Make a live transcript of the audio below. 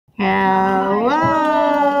Hello.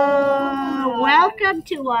 Welcome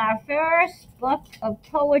to our first book of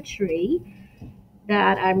poetry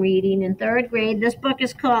that I'm reading in third grade. This book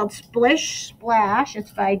is called Splish, Splash.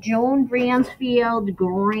 It's by Joan Bransfield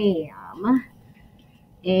Graham.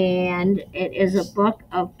 And it is a book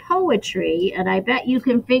of poetry. And I bet you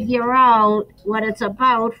can figure out what it's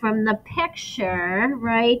about from the picture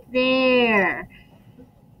right there.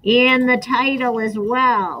 And the title as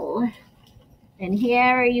well. And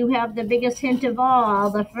here you have the biggest hint of all.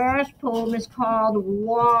 The first poem is called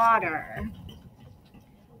Water.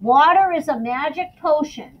 Water is a magic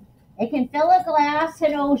potion. It can fill a glass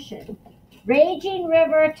and ocean. Raging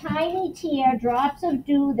river, tiny tear, drops of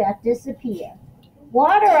dew that disappear.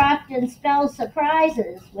 Water often spells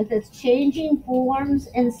surprises with its changing forms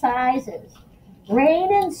and sizes.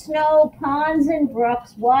 Rain and snow, ponds and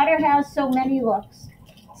brooks, water has so many looks.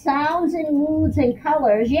 Sounds and moods and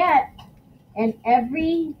colors, yet in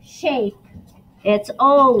every shape, it's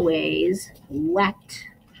always wet.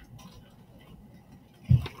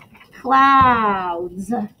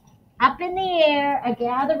 Clouds. Up in the air, a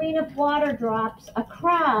gathering of water drops, a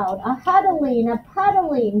crowd, a huddling, a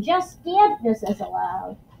puddling, just dampness is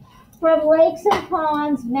allowed. From lakes and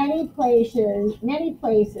ponds, many places,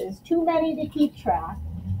 too many to keep track.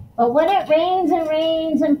 But when it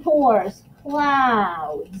rains and pours,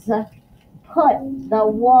 clouds put the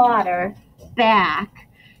water back.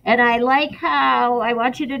 And I like how, I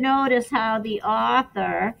want you to notice how the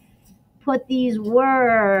author put these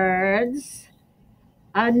words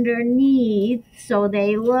underneath so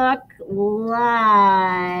they look like,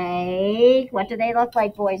 what do they look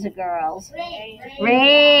like, boys and girls?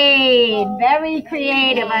 Rain. Very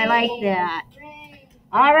creative. I like that.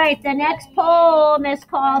 All right, the next poem is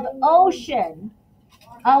called Ocean.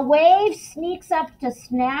 A wave sneaks up to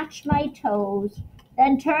snatch my toes,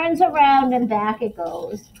 then turns around and back it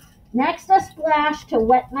goes. Next a splash to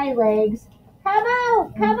wet my legs. Come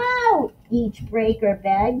out, each breaker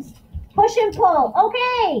begs. Push and pull,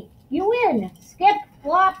 okay, you win. Skip,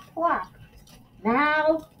 flop, plop.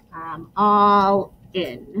 Now I'm all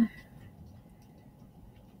in.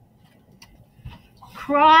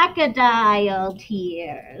 Crocodile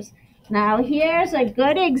tears. Now here's a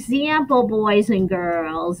good example, boys and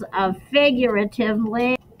girls, of figurative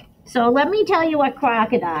language. So let me tell you what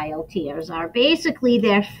crocodile tears are. Basically,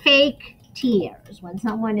 they're fake tears when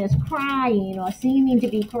someone is crying or seeming to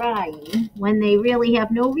be crying when they really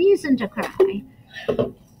have no reason to cry,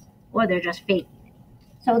 or they're just faking it.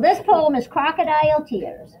 So this poem is Crocodile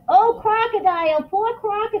Tears. Oh, crocodile, poor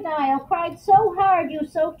crocodile, cried so hard you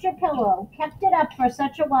soaked your pillow, kept it up for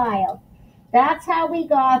such a while. That's how we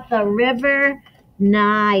got the River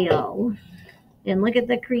Nile. And look at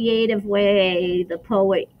the creative way the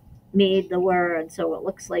poet made the word so it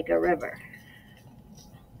looks like a river.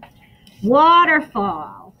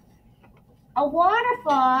 Waterfall. A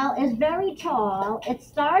waterfall is very tall. It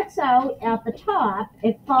starts out at the top.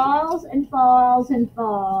 It falls and falls and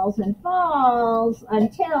falls and falls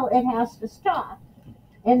until it has to stop.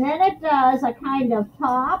 And then it does a kind of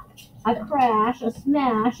pop, a crash, a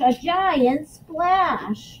smash, a giant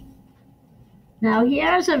splash. Now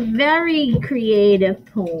here's a very creative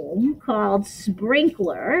poem called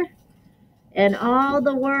Sprinkler. And all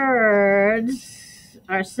the words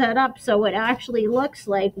are set up so it actually looks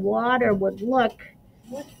like water would look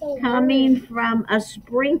coming from a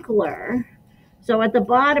sprinkler. So at the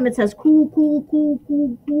bottom it says cool, cool, cool,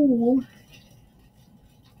 cool, cool.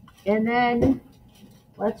 And then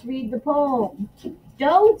let's read the poem.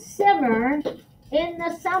 Don't simmer in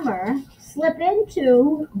the summer, slip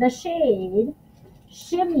into the shade,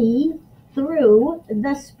 shimmy through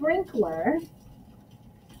the sprinkler,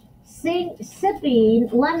 sipping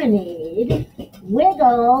lemonade,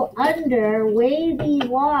 wiggle under wavy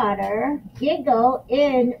water, giggle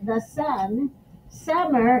in the sun.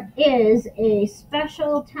 Summer is a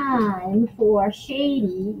special time for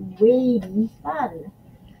shady, wavy fun.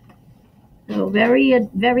 So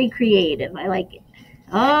very creative. I like it.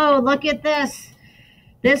 Oh, look at this.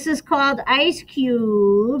 This is called Ice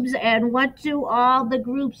Cubes. And what do all the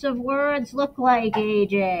groups of words look like,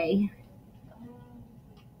 AJ?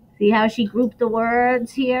 See how she grouped the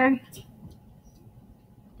words here?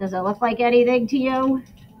 Does it look like anything to you?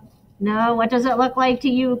 No? What does it look like to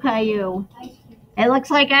you, Caillou? It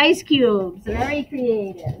looks like ice cubes. Very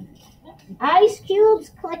creative. Ice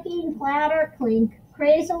cubes clicking, clatter, clink,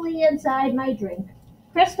 crazily inside my drink.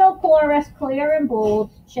 Crystal chorus, clear and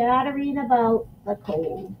bold, chattering about the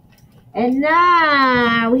cold. And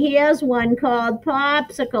now here's one called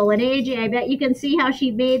Popsicle. And AJ, I bet you can see how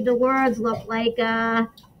she made the words look like a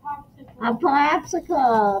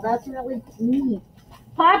popsicle. That's really neat.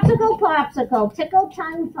 Popsicle, popsicle, tickle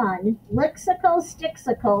tongue fun. Lixicle,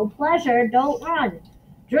 stixicle, pleasure, don't run.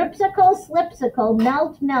 Dripsicle, slipsicle,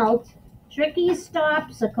 melt, melt. Tricky,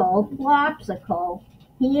 stopsicle, plopsicle.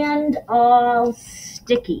 Hand all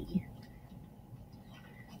sticky.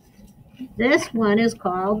 This one is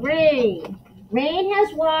called rain. Rain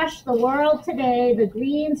has washed the world today. The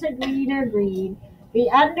greens are greener green. The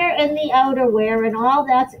under and the outerwear and all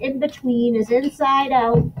that's in between is inside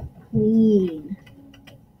out clean.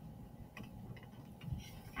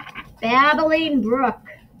 Babbling brook.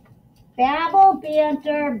 Babble,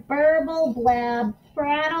 banter, burble, blab,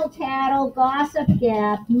 prattle, tattle, gossip,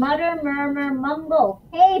 gab, mutter, murmur, mumble.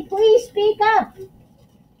 Hey, please speak up.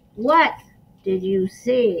 What did you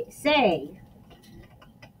say?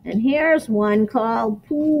 And here's one called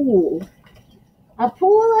pool. A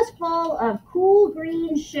pool is full of cool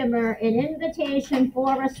green shimmer, an invitation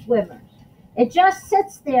for a swimmer. It just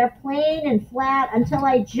sits there plain and flat until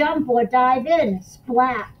I jump or dive in,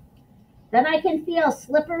 splat. Then I can feel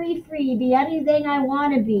slippery free, be anything I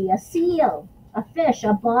want to be, a seal, a fish,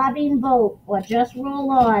 a bobbing boat, or just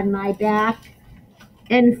roll on my back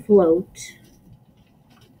and float.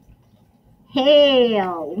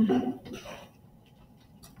 Hail.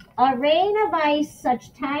 A rain of ice,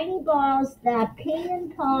 such tiny balls that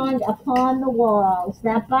ping-ponged upon the walls,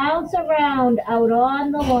 that bounce around out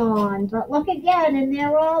on the lawn. But look again, and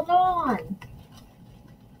they're all gone.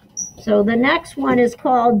 So the next one is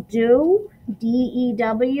called dew,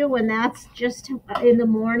 D-E-W, and that's just in the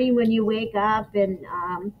morning when you wake up and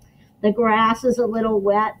the grass is a little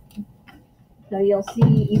wet. So you'll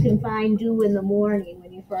see, you can find dew in the morning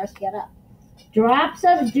when you first get up. Drops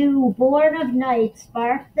of dew, born of night,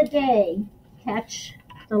 spark the day, catch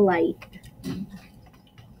the light.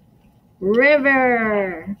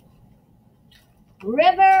 River.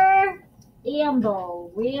 River,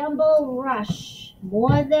 amble, ramble, rush,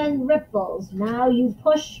 more than ripples. Now you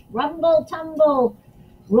push, rumble, tumble,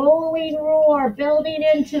 rolling roar, building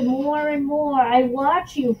into more and more. I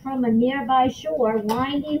watch you from a nearby shore,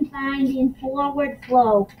 winding, finding, forward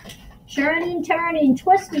flow. Churning, turning,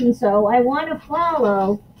 twisting, so I want to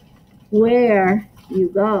follow where you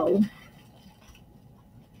go.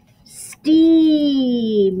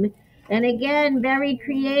 Steam. And again, very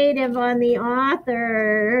creative on the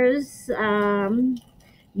author's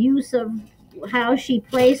use of how she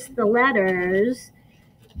placed the letters.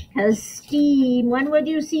 Because steam, when would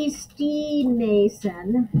you see steam,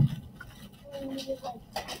 Mason?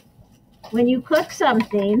 When you cook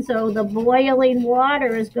something, so the boiling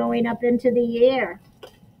water is going up into the air.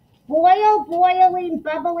 Boil, boiling,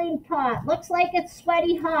 bubbling pot. Looks like it's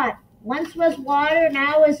sweaty hot. Once was water,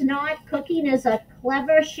 now is not. Cooking is a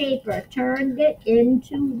clever shaper. Turned it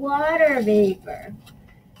into water vapor.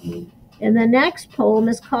 And the next poem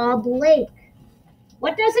is called Lake.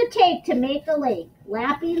 What does it take to make a lake?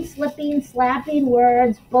 Lapping, slipping, slapping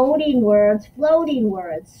words, boating words, floating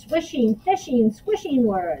words, swishing, fishing, squishing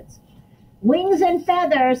words. Wings and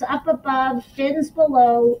feathers up above, fins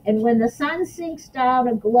below, and when the sun sinks down,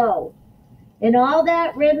 a glow. And all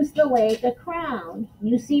that rims the lake a crown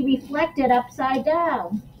you see reflected upside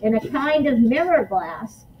down in a kind of mirror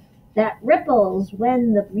glass that ripples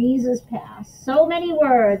when the breezes pass. So many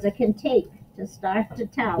words it can take to start to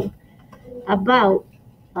tell about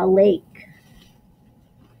a lake.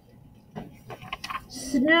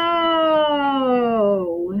 Snow.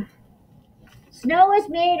 Snow is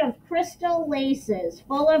made of crystal laces,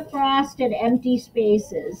 full of frosted empty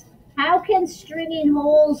spaces. How can stringing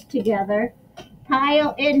holes together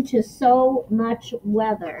pile into so much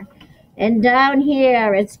weather? And down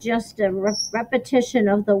here, it's just a repetition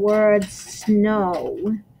of the word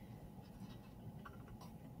snow.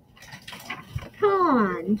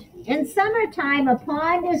 Pond. In summertime, a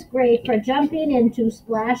pond is great for jumping into,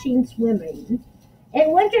 splashing, swimming.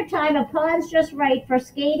 In wintertime, a pond's just right for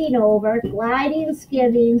skating over, gliding,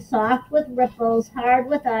 skimming, soft with ripples, hard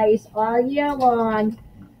with ice, all year long.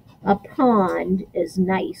 A pond is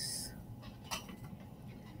nice.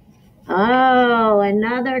 Oh,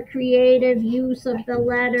 another creative use of the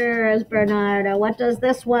letters, Bernardo. What does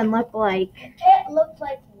this one look like? It looks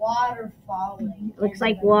like water falling. Looks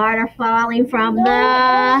like water falling from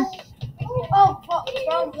the...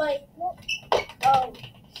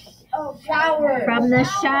 Shower. From the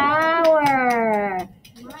shower.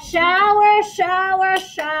 Shower, shower,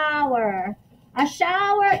 shower. A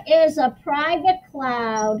shower is a private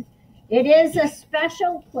cloud. It is a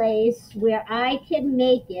special place where I can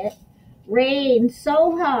make it rain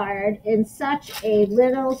so hard in such a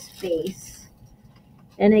little space.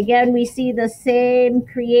 And again, we see the same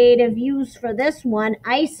creative use for this one,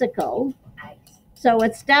 icicle. So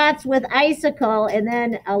it starts with icicle and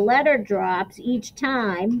then a letter drops each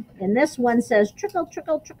time. And this one says trickle,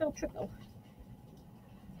 trickle, trickle, trickle.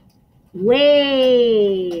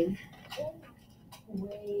 Wave.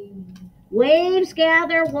 Waves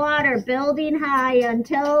gather water, building high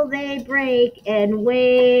until they break and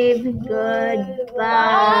wave goodbye.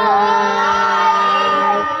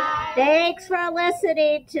 Thanks for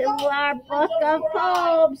listening to our book of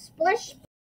poems. Splish.